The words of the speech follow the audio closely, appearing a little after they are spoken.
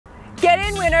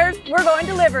winners, we're going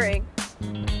delivering.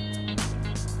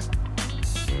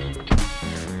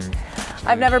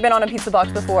 I've never been on a pizza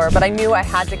box before, but I knew I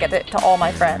had to get it to all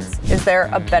my friends. Is there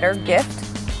a better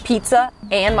gift? Pizza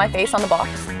and my face on the box?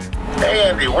 Hey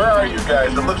Andy, where are you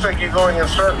guys? It looks like you're going in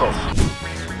circles.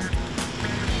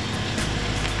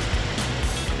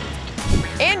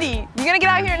 Andy, you gonna get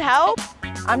out here and help?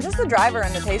 I'm just the driver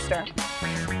and the taster.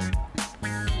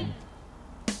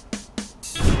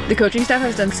 The coaching staff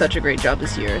has done such a great job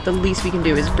this year. The least we can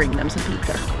do is bring them some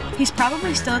pizza. He's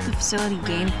probably still at the facility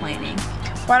game planning.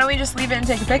 Why don't we just leave it and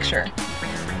take a picture?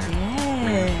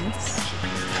 Yes.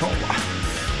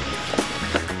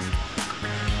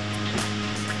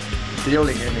 They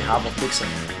only gave me half a pizza.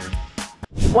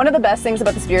 One of the best things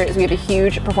about the Spirit is we have a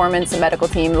huge performance and medical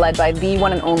team led by the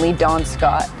one and only Don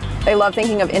Scott. They love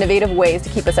thinking of innovative ways to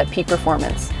keep us at peak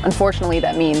performance. Unfortunately,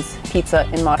 that means pizza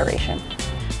in moderation.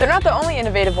 They're not the only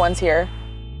innovative ones here.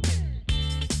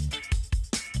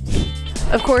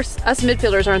 Of course, us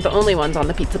midfielders aren't the only ones on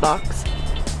the pizza box.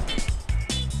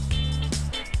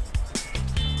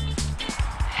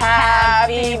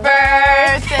 Happy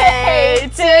birthday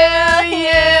to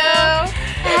you!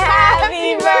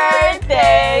 Happy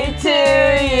birthday to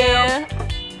you!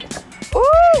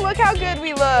 Ooh, look how good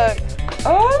we look!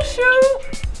 Oh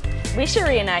shoot! We should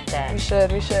reenact that.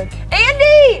 We should.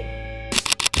 Andy!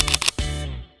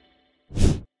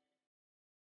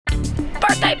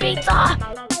 Birthday pizza!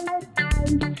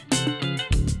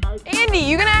 Andy,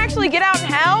 you gonna actually get out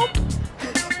and help?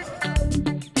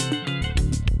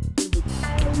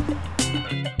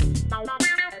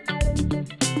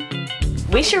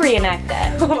 We should reenact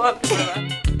that. Hold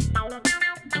on.